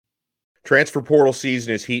Transfer portal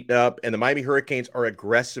season is heating up, and the Miami Hurricanes are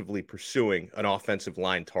aggressively pursuing an offensive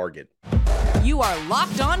line target. You are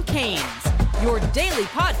Locked On Canes, your daily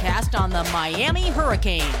podcast on the Miami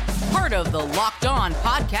Hurricanes, part of the Locked On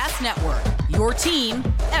Podcast Network, your team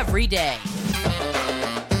every day.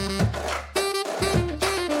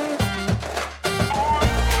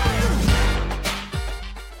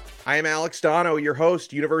 I am Alex Dono, your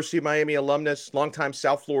host, University of Miami alumnus, longtime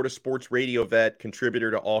South Florida sports radio vet,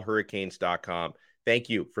 contributor to allhurricanes.com. Thank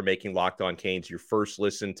you for making Locked On Canes your first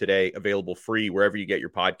listen today, available free wherever you get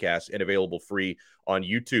your podcasts and available free on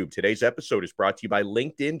YouTube. Today's episode is brought to you by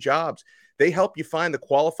LinkedIn Jobs. They help you find the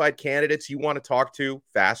qualified candidates you want to talk to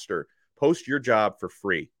faster. Post your job for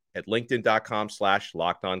free at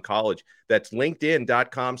linkedin.com/lockedoncollege. That's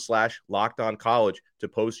linkedin.com/lockedoncollege to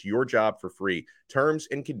post your job for free. Terms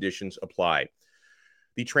and conditions apply.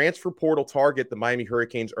 The transfer portal target the Miami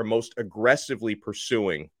Hurricanes are most aggressively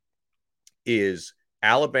pursuing is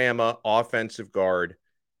Alabama offensive guard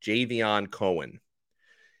Javion Cohen.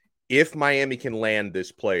 If Miami can land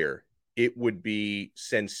this player, it would be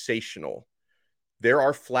sensational. There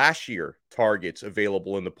are flashier targets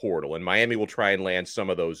available in the portal, and Miami will try and land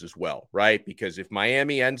some of those as well, right? Because if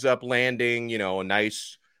Miami ends up landing, a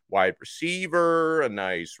nice wide receiver, a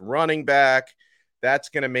nice running back, that's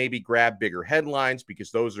going to maybe grab bigger headlines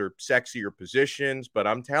because those are sexier positions. But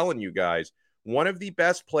I'm telling you guys, one of the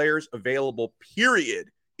best players available,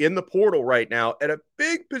 period, in the portal right now at a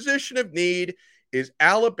big position of need is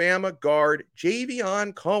Alabama guard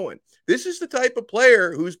Javion Cohen. This is the type of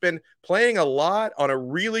player who's been playing a lot on a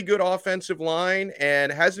really good offensive line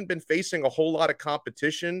and hasn't been facing a whole lot of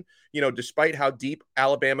competition, despite how deep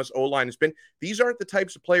Alabama's O-line has been. These aren't the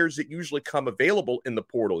types of players that usually come available in the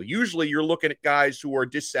portal. Usually you're looking at guys who are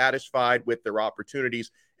dissatisfied with their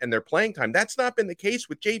opportunities and their playing time. That's not been the case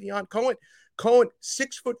with Javion Cohen. Cohen,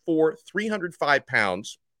 6'4", 305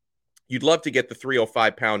 pounds. You'd love to get the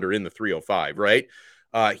 305-pounder in the 305, right?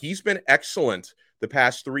 He's been excellent the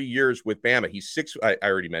past 3 years with Bama. He's I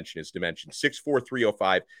already mentioned his dimension, 6'4",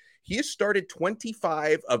 305. He has started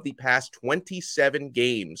 25 of the past 27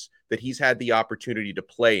 games that he's had the opportunity to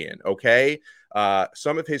play in, okay?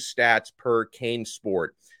 Some of his stats per Kane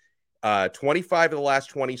Sport. 25 of the last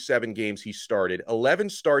 27 games he started. 11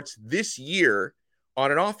 starts this year on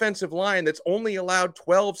an offensive line that's only allowed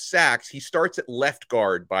 12 sacks. He starts at left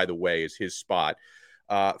guard, by the way, is his spot.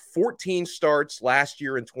 14 starts last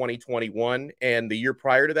year in 2021, and the year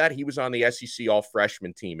prior to that, he was on the SEC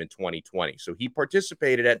All-Freshman team in 2020. So he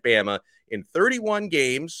participated at Bama in 31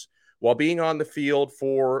 games while being on the field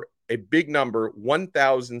for a big number,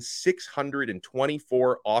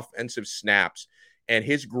 1,624 offensive snaps, and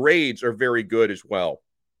his grades are very good as well.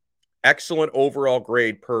 Excellent overall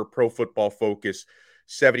grade per Pro Football Focus,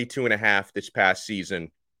 72.5 this past season.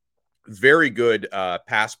 Very good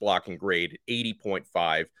pass blocking grade,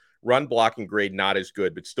 80.5. Run blocking grade, not as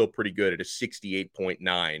good, but still pretty good at a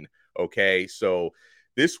 68.9. Okay, so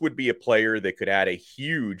this would be a player that could add a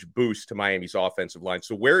huge boost to Miami's offensive line.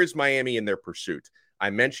 So where is Miami in their pursuit? I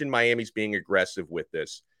mentioned Miami's being aggressive with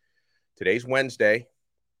this. Today's Wednesday.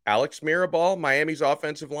 Alex Mirabal, Miami's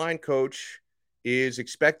offensive line coach, is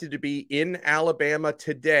expected to be in Alabama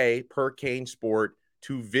today per Kane Sport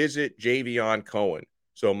to visit Javion Cohen.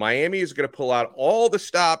 So Miami is going to pull out all the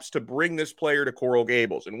stops to bring this player to Coral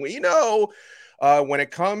Gables. And we know when it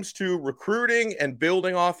comes to recruiting and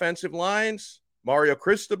building offensive lines, Mario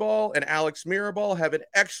Cristobal and Alex Mirabal have an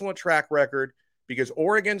excellent track record because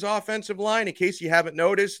Oregon's offensive line, in case you haven't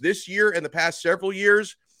noticed, this year and the past several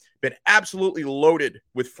years, been absolutely loaded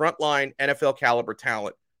with frontline NFL caliber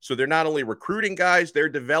talent. So they're not only recruiting guys, they're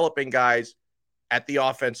developing guys at the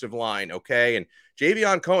offensive line, okay? And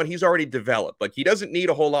Javion Cohen, he's already developed. Like, he doesn't need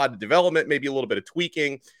a whole lot of development, maybe a little bit of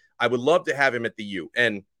tweaking. I would love to have him at the U.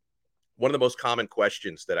 And one of the most common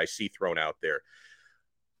questions that I see thrown out there,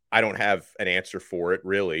 I don't have an answer for it,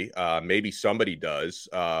 really. Maybe somebody does.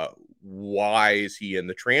 Why is he in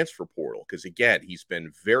the transfer portal? Because, again, he's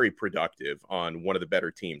been very productive on one of the better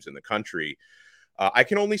teams in the country. I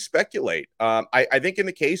can only speculate. I think in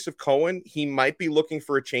the case of Cohen, he might be looking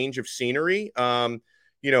for a change of scenery. I'm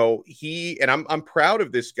proud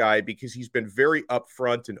of this guy because he's been very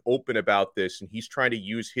upfront and open about this, and he's trying to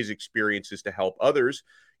use his experiences to help others.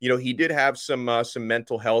 He did have some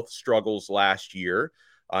mental health struggles last year.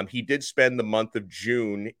 He did spend the month of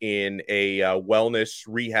June in a wellness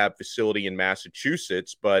rehab facility in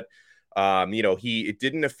Massachusetts, but it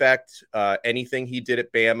didn't affect anything he did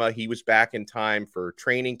at Bama. He was back in time for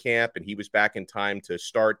training camp, and he was back in time to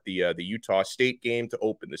start the Utah State game to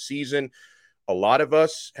open the season. A lot of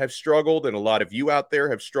us have struggled, and a lot of you out there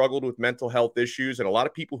have struggled with mental health issues, and a lot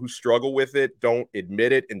of people who struggle with it don't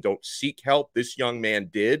admit it and don't seek help. This young man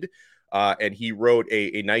did, and he wrote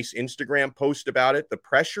a nice Instagram post about it. The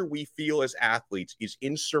pressure we feel as athletes is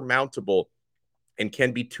insurmountable and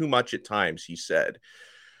can be too much at times, he said.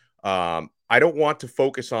 I don't want to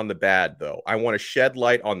focus on the bad, though. I want to shed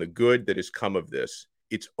light on the good that has come of this.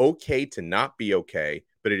 It's okay to not be okay,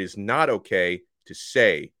 but it is not okay to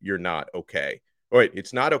say you're not okay. All right,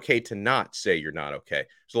 it's not okay to not say you're not okay.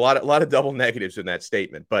 There's a lot of double negatives in that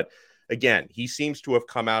statement. But again, he seems to have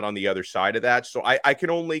come out on the other side of that. So I can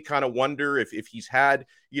only kind of wonder if he's had,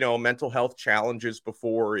 mental health challenges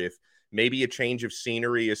before, if maybe a change of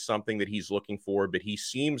scenery is something that he's looking for. But he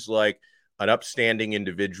seems like an upstanding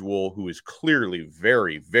individual who is clearly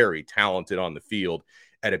very, very talented on the field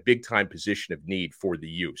at a big-time position of need for the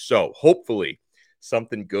U. So hopefully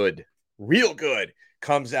something good, real good,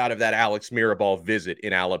 comes out of that Alex Mirabal visit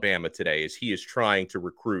in Alabama today, as he is trying to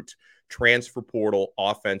recruit transfer portal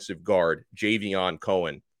offensive guard Javion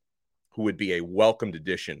Cohen, who would be a welcomed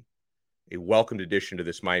addition to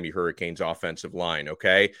this Miami Hurricanes offensive line,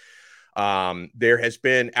 okay? There has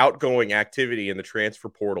been outgoing activity in the transfer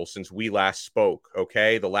portal since we last spoke,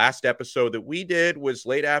 okay? The last episode that we did was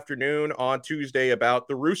late afternoon on Tuesday about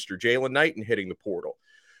the Rooster, Jalen Knighton, hitting the portal.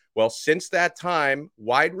 Well, since that time,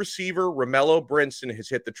 wide receiver Romello Brinson has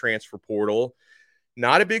hit the transfer portal.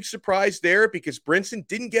 Not a big surprise there, because Brinson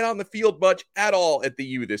didn't get on the field much at all at the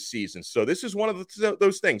U this season. So this is one of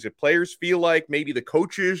those things. If players feel like maybe the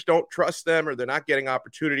coaches don't trust them or they're not getting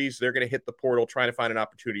opportunities, they're going to hit the portal trying to find an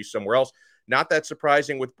opportunity somewhere else. Not that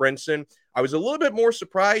surprising with Brinson. I was a little bit more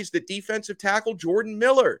surprised that defensive tackle Jordan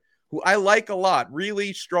Miller, who I like a lot,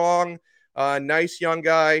 really strong, nice young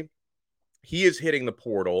guy, he is hitting the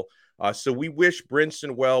portal. So we wish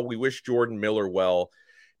Brinson well. We wish Jordan Miller well.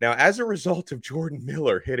 Now, as a result of Jordan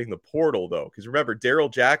Miller hitting the portal, though, because remember, Darrell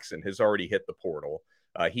Jackson has already hit the portal.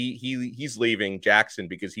 He's leaving Jackson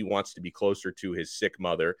because he wants to be closer to his sick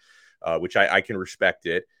mother, which I can respect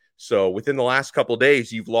it. So within the last couple of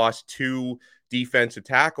days, you've lost 2 defensive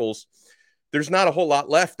tackles. There's not a whole lot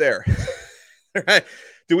left there. Right?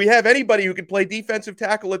 Do we have anybody who can play defensive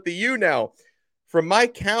tackle at the U now? From my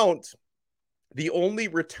count, the only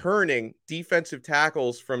returning defensive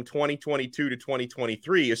tackles from 2022 to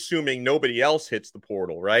 2023, assuming nobody else hits the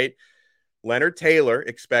portal, right? Leonard Taylor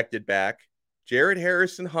expected back. Jared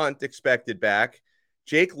Harrison-Hunt expected back.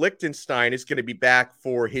 Jake Lichtenstein is going to be back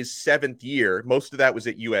for his 7th year. Most of that was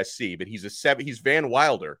at USC, but he's Van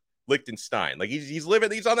Wilder Lichtenstein. Like he's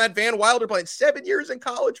on that Van Wilder plan. 7 years in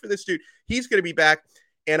college for this dude. He's going to be back.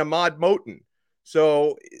 And Ahmad Moten.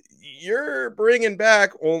 So you're bringing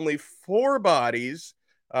back only 4 bodies,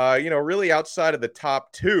 really outside of the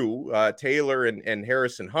top 2, Taylor and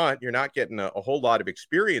Harrison Hunt. You're not getting a whole lot of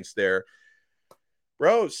experience there.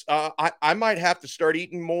 Bros, I might have to start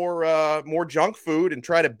eating more junk food and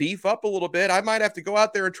try to beef up a little bit. I might have to go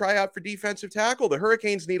out there and try out for defensive tackle. The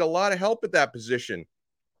Hurricanes need a lot of help at that position.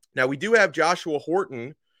 Now, we do have Joshua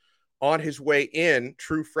Horton on his way in,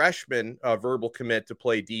 true freshman, verbal commit to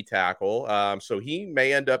play D tackle. So he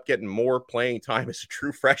may end up getting more playing time as a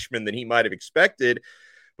true freshman than he might have expected,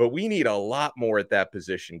 but we need a lot more at that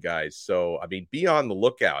position, guys. So, I mean, be on the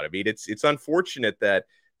lookout. I mean, it's unfortunate that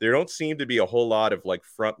there don't seem to be a whole lot of like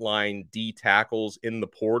frontline D tackles in the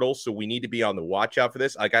portal. So we need to be on the watch out for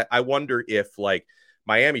this. Like, I wonder if like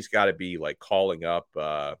Miami's got to be like calling up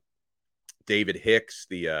David Hicks,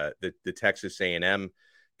 the Texas A&M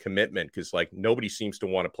commitment, because like nobody seems to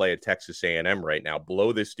want to play at Texas A&M right now.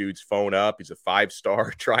 Blow this dude's phone up. He's a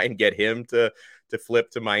 5-star. Try and get him to flip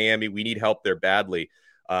to Miami. We need help there badly.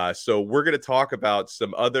 So we're going to talk about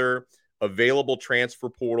some other available transfer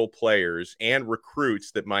portal players and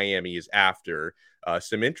recruits that Miami is after.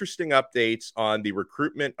 Some interesting updates on the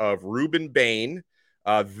recruitment of Ruben Bain.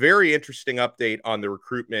 Very interesting update on the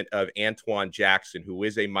recruitment of Antoine Jackson, who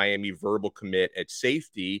is a Miami verbal commit at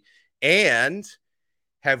safety. And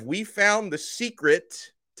have we found the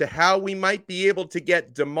secret to how we might be able to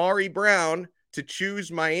get Damari Brown to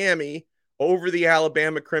choose Miami over the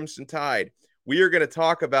Alabama Crimson Tide? We are going to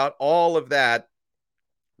talk about all of that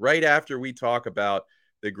right after we talk about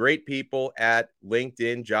the great people at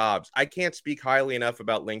LinkedIn Jobs. I can't speak highly enough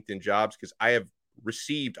about LinkedIn Jobs because I have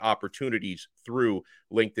received opportunities through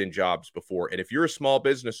LinkedIn Jobs before. And if you're a small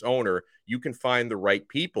business owner, you can find the right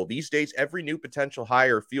people. These days, every new potential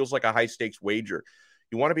hire feels like a high-stakes wager.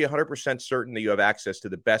 You want to be 100% certain that you have access to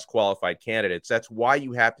the best qualified candidates. That's why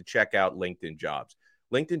you have to check out LinkedIn Jobs.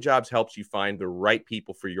 LinkedIn Jobs helps you find the right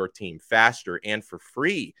people for your team faster and for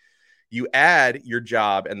free. You add your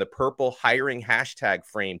job and the purple hiring hashtag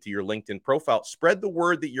frame to your LinkedIn profile. Spread the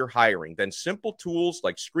word that you're hiring. Then simple tools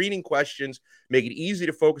like screening questions make it easy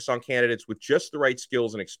to focus on candidates with just the right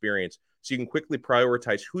skills and experience so you can quickly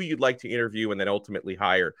prioritize who you'd like to interview and then ultimately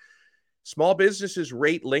hire. Small businesses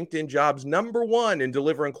rate LinkedIn Jobs #1 in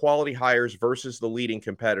delivering quality hires versus the leading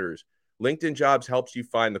competitors. LinkedIn Jobs helps you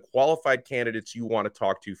find the qualified candidates you want to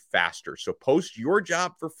talk to faster. So post your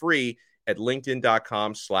job for free at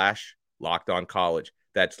linkedin.com/LockedOnCollege.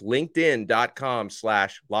 That's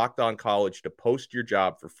linkedin.com/LockedOnCollege to post your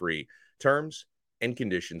job for free. Terms and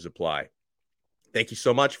conditions apply. Thank you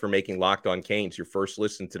so much for making Locked On Canes your first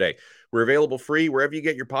listen today. We're available free wherever you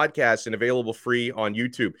get your podcasts and available free on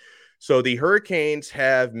YouTube. So the Hurricanes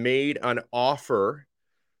have made an offer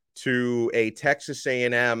to a Texas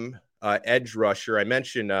A&M edge rusher. I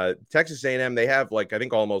mentioned Texas A&M, they have I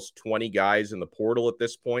think almost 20 guys in the portal at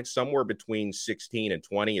this point, somewhere between 16 and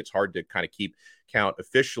 20. It's hard to kind of keep count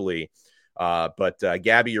officially. But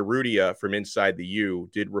Gabby Urrutia from Inside the U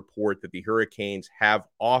did report that the Hurricanes have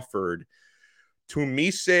offered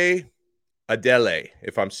Tumise Adele,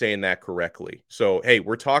 if I'm saying that correctly. So, hey,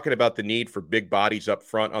 we're talking about the need for big bodies up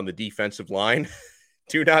front on the defensive line.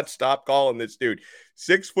 Do not stop calling this dude.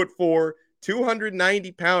 6'4",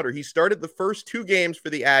 290-pounder. He started the first 2 games for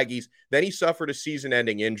the Aggies. Then he suffered a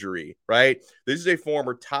season-ending injury, right? This is a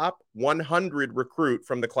former top 100 recruit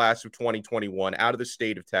from the class of 2021 out of the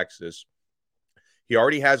state of Texas. He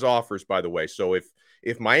already has offers, by the way. So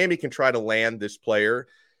if Miami can try to land this player,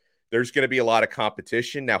 there's going to be a lot of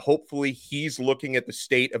competition. Now, hopefully he's looking at the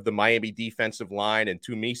state of the Miami defensive line, and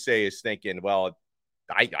Tumise is thinking, well,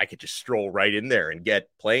 I could just stroll right in there and get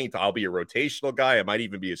playing. I'll be a rotational guy. I might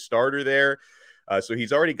even be a starter there. So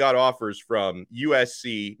he's already got offers from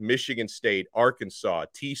USC, Michigan State, Arkansas,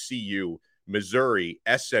 TCU, Missouri,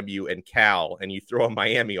 SMU, and Cal. And you throw a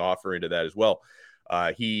Miami offer into that as well.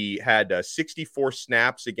 He had 64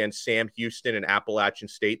 snaps against Sam Houston and Appalachian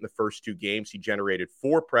State in the first 2 games. He generated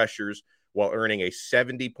 4 pressures while earning a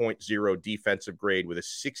 70.0 defensive grade with a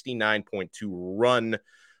 69.2 run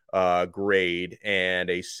grade and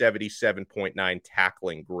a 77.9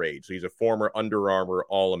 tackling grade. So he's a former Under Armour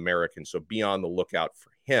All-American. So be on the lookout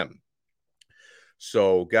for him.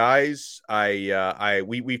 So guys,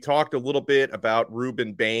 we talked a little bit about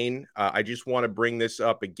Rueben Bain. I just want to bring this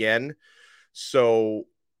up again. So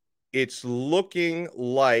it's looking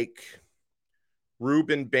like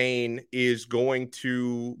Rueben Bain is going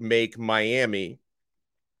to make Miami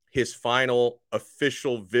his final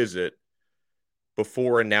official visit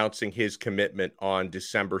before announcing his commitment on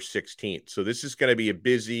December 16th. So this is going to be a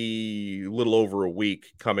busy little over a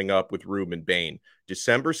week coming up with Rueben Bain.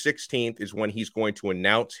 December 16th is when he's going to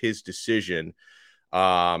announce his decision.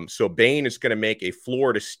 So Bain is going to make a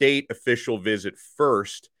Florida State official visit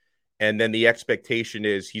first, and then the expectation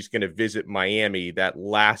is he's going to visit Miami that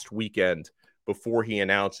last weekend before he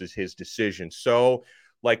announces his decision. So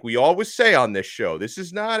like we always say on this show, this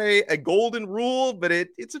is not a golden rule, but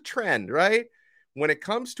it's a trend, right? When it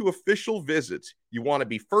comes to official visits, you want to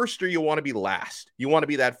be first or you want to be last. You want to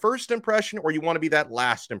be that first impression or you want to be that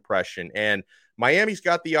last impression. And Miami's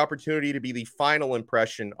got the opportunity to be the final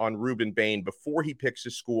impression on Rueben Bain before he picks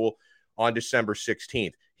his school on December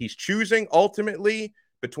 16th. He's choosing ultimately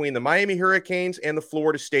between the Miami Hurricanes and the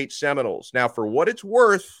Florida State Seminoles. Now, for what it's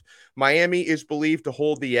worth, Miami is believed to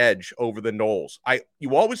hold the edge over the Noles.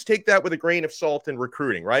 You always take that with a grain of salt in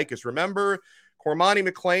recruiting, right? Because remember, Cormani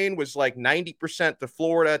McClain was like 90% to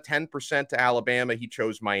Florida, 10% to Alabama. He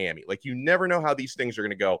chose Miami. Like, you never know how these things are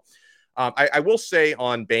going to go. I will say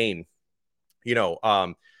on Bain,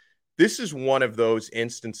 this is one of those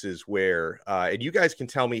instances where, and you guys can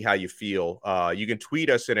tell me how you feel. You can tweet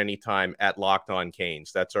us at any time at Locked On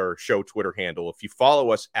Canes. That's our show Twitter handle. If you follow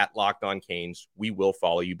us at Locked On Canes, we will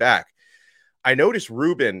follow you back. I notice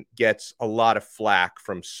Rueben gets a lot of flack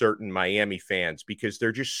from certain Miami fans because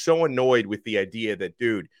they're just so annoyed with the idea that,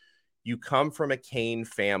 dude, you come from a Cane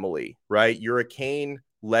family, right? You're a Cane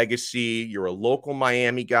legacy. You're a local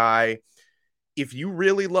Miami guy. If you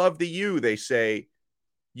really love the U, they say,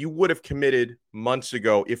 you would have committed months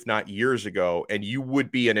ago, if not years ago, and you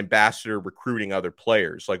would be an ambassador recruiting other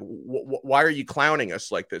players. Like, why are you clowning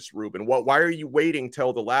us like this, Rueben? Why are you waiting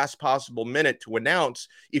till the last possible minute to announce?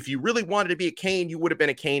 If you really wanted to be a Cane, you would have been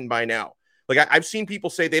a Cane by now. Like, I've seen people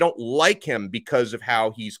say they don't like him because of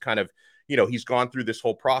how he's kind of, he's gone through this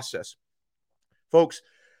whole process. Folks,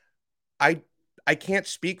 I can't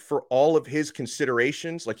speak for all of his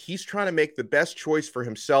considerations. Like, he's trying to make the best choice for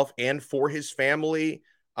himself and for his family.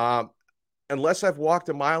 Unless I've walked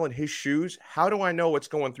a mile in his shoes, how do I know what's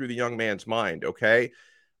going through the young man's mind? Okay.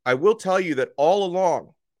 I will tell you that all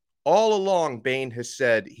along, all along, Bane has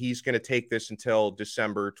said he's going to take this until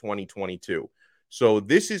December 2022. So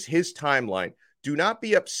this is his timeline. Do not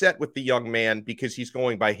be upset with the young man because he's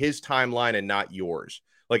going by his timeline and not yours.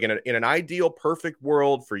 Like in an ideal, perfect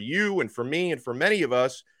world for you and for me and for many of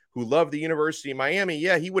us who love the University of Miami,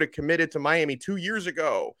 yeah, he would have committed to Miami 2 years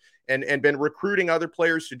ago and been recruiting other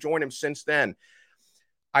players to join him since then.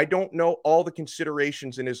 I don't know all the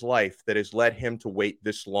considerations in his life that has led him to wait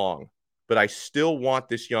this long, but I still want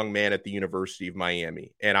this young man at the University of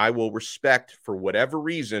Miami. And I will respect, for whatever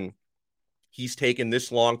reason, he's taken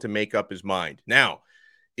this long to make up his mind. Now,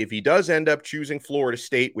 if he does end up choosing Florida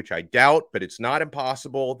State, which I doubt, but it's not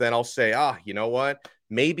impossible, then I'll say, you know what?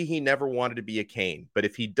 Maybe he never wanted to be a Cane. But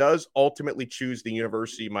if he does ultimately choose the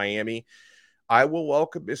University of Miami, I will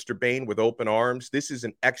welcome Mr. Bane with open arms. This is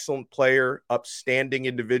an excellent player, upstanding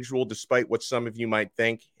individual, despite what some of you might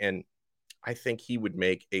think. And I think he would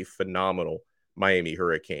make a phenomenal Miami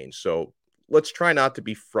Hurricane. So let's try not to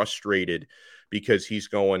be frustrated because he's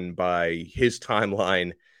going by his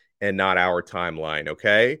timeline and not our timeline,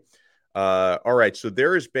 okay? All right, so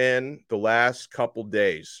there has been, the last couple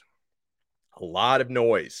days, a lot of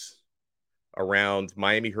noise around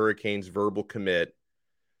Miami Hurricanes verbal commit.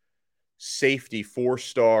 Safety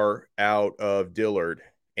 4-star out of Dillard,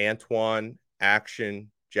 Antoine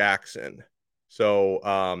Action Jackson. So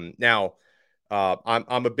now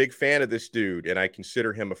I'm a big fan of this dude, and I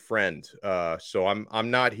consider him a friend. So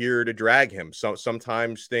I'm not here to drag him. So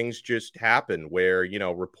sometimes things just happen where, you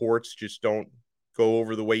know, reports just don't go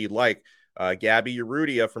over the way you'd like. Gabby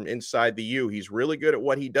Urrutia from Inside the U, he's really good at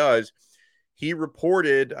what he does. He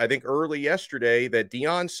reported, I think early yesterday, that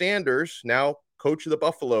Deion Sanders, now coach of the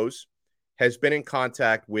Buffaloes, has been in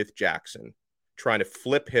contact with Jackson, trying to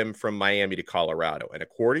flip him from Miami to Colorado. And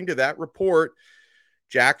according to that report,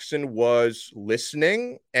 Jackson was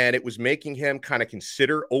listening, and it was making him kind of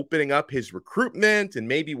consider opening up his recruitment, and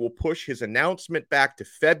maybe we'll push his announcement back to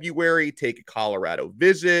February, take a Colorado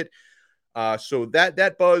visit. So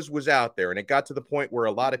that buzz was out there, and it got to the point where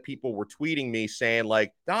a lot of people were tweeting me saying,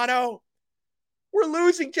 like, Dono, we're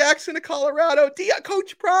losing Jackson to Colorado.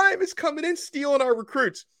 Coach Prime is coming in, stealing our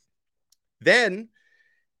recruits. Then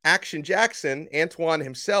Action Jackson, Antoine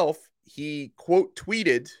himself, he quote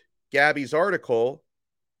tweeted Gabby's article,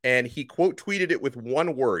 and he quote tweeted it with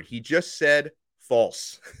one word. He just said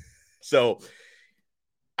false. So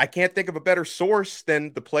I can't think of a better source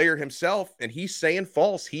than the player himself, and he's saying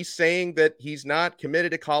false. He's saying that he's not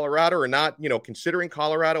committed to Colorado or not, you know, considering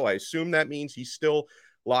Colorado. I assume that means he's still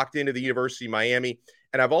locked into the University of Miami.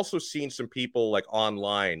 And I've also seen some people like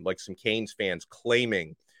online, like some Canes fans,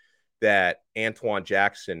 claiming that Antoine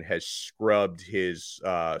Jackson has scrubbed his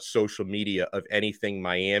social media of anything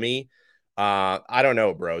Miami. I don't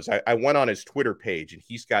know, bros. I went on his Twitter page, and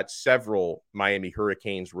he's got several Miami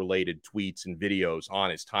Hurricanes related tweets and videos on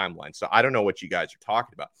his timeline. So I don't know what you guys are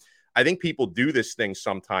talking about. I think people do this thing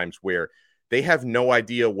sometimes where they have no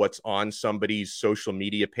idea what's on somebody's social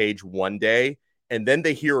media page one day, and then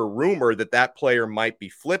they hear a rumor that that player might be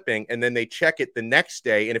flipping, and then they check it the next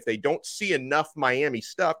day, and if they don't see enough Miami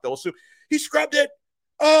stuff, they'll assume, he scrubbed it.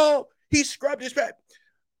 Oh, he scrubbed his back.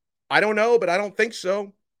 I don't know, but I don't think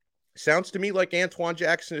so. Sounds to me like Antoine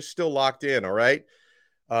Jackson is still locked in, all right?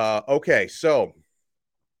 Okay, so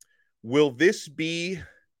will this be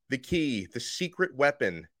the key, the secret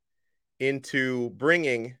weapon into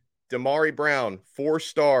bringing Damari Brown,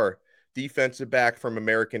 4-star defensive back from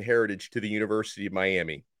American Heritage, to the University of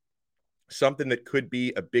Miami? Something that could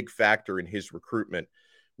be a big factor in his recruitment.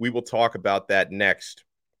 We will talk about that next.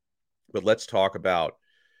 But let's talk about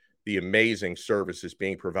the amazing services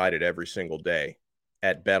being provided every single day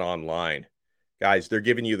at BetOnline. Guys, they're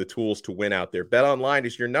giving you the tools to win out there. BetOnline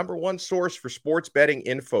is your number one source for sports betting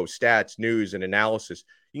info, stats, news, and analysis.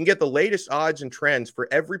 You can get the latest odds and trends for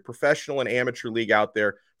every professional and amateur league out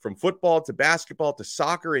there, from football to basketball to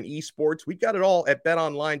soccer and esports. We've got it all at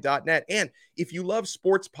betonline.net. And if you love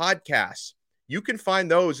sports podcasts, you can find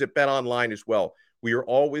those at BetOnline as well. We are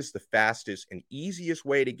always the fastest and easiest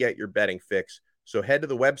way to get your betting fix. So head to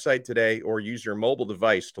the website today or use your mobile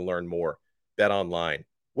device to learn more. BetOnline,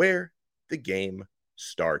 where the game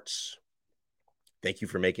starts. Thank you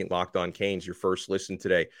for making Locked On Canes your first listen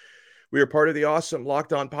today. We are part of the awesome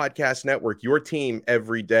Locked On Podcast Network, your team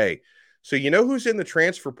every day. So you know who's in the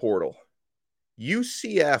transfer portal?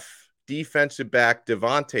 UCF defensive back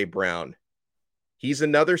Devontae Brown. He's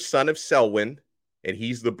another son of Selwyn, and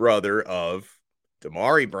he's the brother of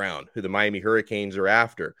Damari Brown, who the Miami Hurricanes are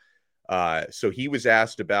after. So he was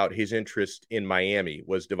asked about his interest in Miami,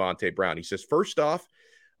 was Devontae Brown. He says, first off,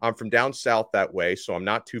 I'm from down south that way, so I'm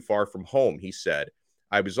not too far from home, he said.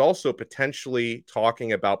 I was also potentially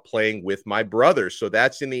talking about playing with my brother. So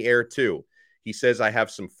that's in the air too. He says, I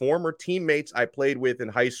have some former teammates I played with in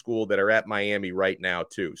high school that are at Miami right now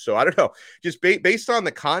too. So I don't know, just based on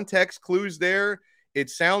the context clues there, it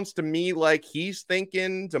sounds to me like he's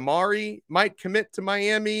thinking Damari might commit to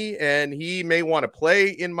Miami and he may want to play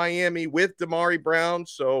in Miami with Damari Brown.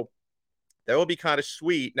 So that will be kind of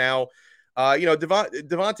sweet. Now,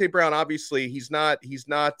 Devontae Brown, obviously he's not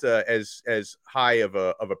as high of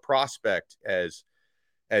a prospect as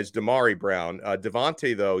Damari Brown.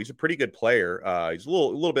 Devontae, though, he's a pretty good player. He's a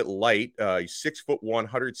little bit light. He's 6'1",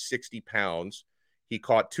 160 pounds. He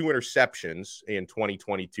caught 2 interceptions in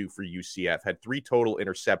 2022 for UCF, had 3 total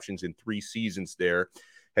interceptions in 3 seasons there,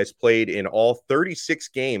 has played in all 36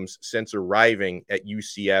 games since arriving at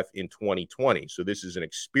UCF in 2020. So this is an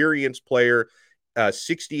experienced player,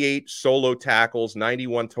 68 solo tackles,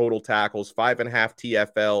 91 total tackles, 5.5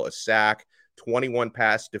 TFL, a sack, 21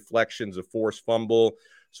 pass deflections, a forced fumble.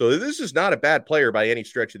 So this is not a bad player by any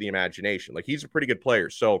stretch of the imagination. Like, he's a pretty good player.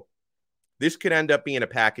 So this could end up being a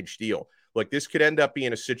package deal. Like, this could end up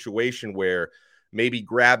being a situation where maybe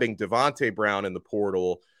grabbing Devontae Brown in the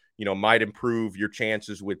portal, might improve your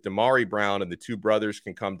chances with Damari Brown, and the two brothers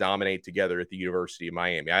can come dominate together at the University of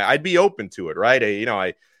Miami. I'd be open to it, right?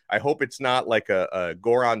 I hope it's not like a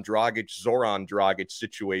Goran Dragic, Zoran Dragic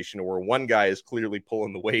situation where one guy is clearly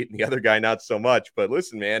pulling the weight and the other guy not so much. But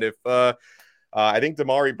listen, man, if I think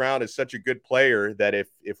Damari Brown is such a good player that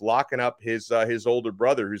if locking up his older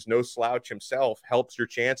brother, who's no slouch himself, helps your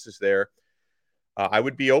chances there, I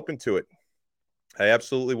would be open to it. I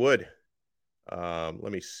absolutely would.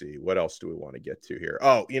 Let me see. What else do we want to get to here?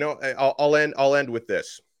 Oh, I'll end with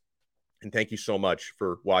this. And thank you so much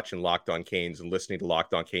for watching Locked On Canes and listening to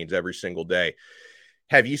Locked On Canes every single day.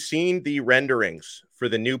 Have you seen the renderings for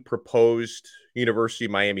the new proposed University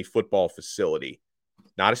of Miami football facility?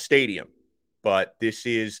 Not a stadium, but this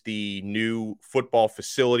is the new football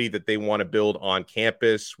facility that they want to build on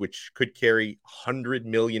campus, which could carry $100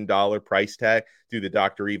 million price tag through the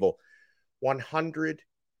Dr. Evil. $100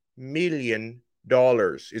 million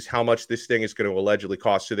is how much this thing is going to allegedly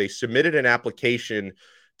cost. So they submitted an application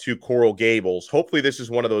to Coral Gables. Hopefully this is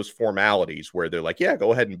one of those formalities where they're like, yeah,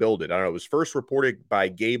 go ahead and build it. I don't know. It was first reported by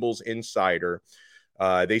Gables Insider.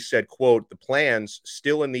 They said, quote, the plans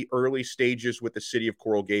still in the early stages with the city of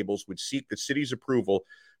Coral Gables would seek the city's approval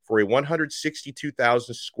for a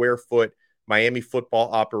 162,000 square foot Miami football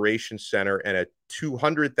operations center and a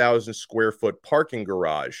 200,000 square foot parking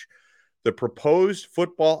garage. The proposed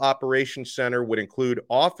football operations center would include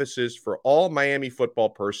offices for all Miami football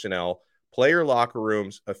personnel, player locker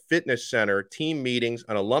rooms, a fitness center, team meetings,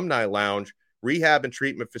 an alumni lounge, rehab and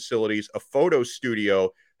treatment facilities, a photo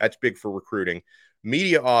studio, that's big for recruiting,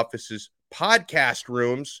 media offices, podcast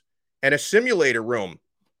rooms, and a simulator room.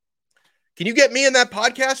 Can you get me in that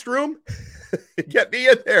podcast room? Get me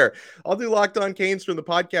in there. I'll do Locked On Canes from the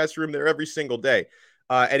podcast room there every single day.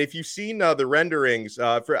 And if you've seen the renderings,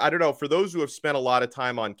 for those who have spent a lot of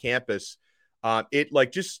time on campus, it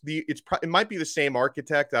might be the same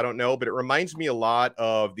architect, I don't know, but it reminds me a lot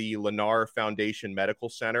of the Lennar Foundation Medical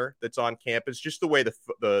Center that's on campus, just the way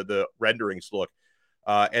the renderings look.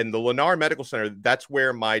 And the Lennar Medical Center, that's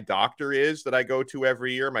where my doctor is that I go to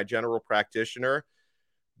every year, my general practitioner.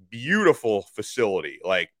 Beautiful facility,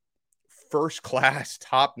 like first-class,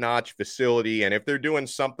 top-notch facility. And if they're doing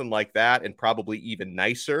something like that and probably even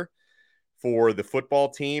nicer for the football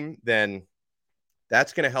team, then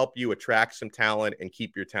that's going to help you attract some talent and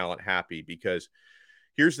keep your talent happy. Because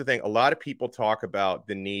here's the thing. A lot of people talk about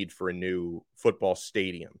the need for a new football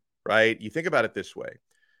stadium, right? You think about it this way.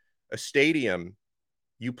 A stadium,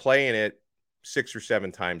 you play in it 6 or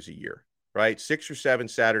 7 times a year, right? 6 or 7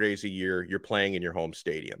 Saturdays a year, you're playing in your home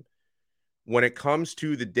stadium. When it comes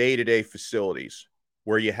to the day-to-day facilities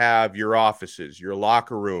where you have your offices, your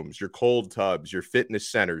locker rooms, your cold tubs, your fitness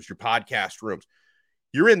centers, your podcast rooms,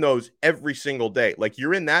 you're in those every single day. Like,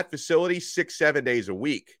 you're in that facility 6-7 days a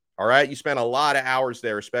week. All right. You spend a lot of hours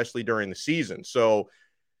there, especially during the season. So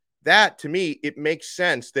that, to me, it makes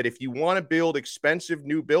sense that if you want to build expensive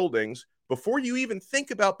new buildings, before you even think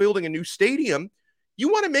about building a new stadium, you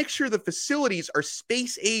want to make sure the facilities are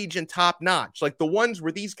space age and top notch, like the ones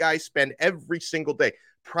where these guys spend every single day.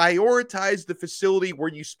 Prioritize the facility where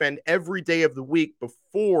you spend every day of the week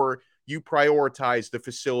before you prioritize the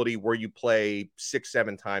facility where you play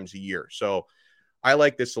 6-7 times a year. So I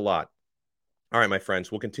like this a lot. All right, my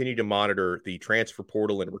friends, we'll continue to monitor the transfer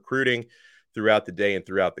portal and recruiting throughout the day and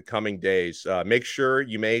throughout the coming days. Make sure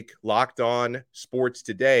you make Locked On Sports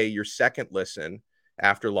Today your second listen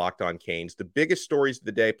after Locked On Canes. The biggest stories of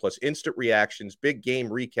the day, plus instant reactions, big game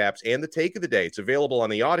recaps, and the take of the day. It's available on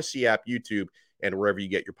the Odyssey app, YouTube, and wherever you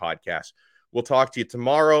get your podcasts. We'll talk to you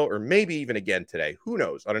tomorrow, or maybe even again today. Who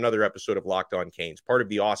knows? On another episode of Locked On Canes, part of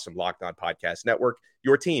the awesome Locked On Podcast Network,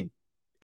 your team